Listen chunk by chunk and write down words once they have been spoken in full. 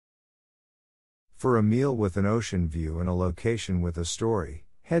For a meal with an ocean view and a location with a story,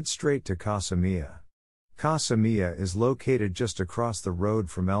 head straight to Casa Mia. Casa Mia is located just across the road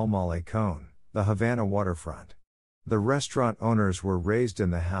from El Malecon, the Havana waterfront. The restaurant owners were raised in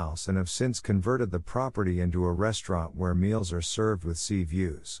the house and have since converted the property into a restaurant where meals are served with sea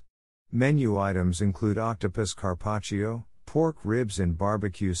views. Menu items include octopus carpaccio, pork ribs in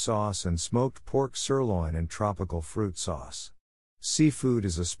barbecue sauce and smoked pork sirloin in tropical fruit sauce. Seafood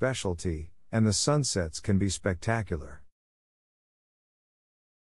is a specialty, and the sunsets can be spectacular.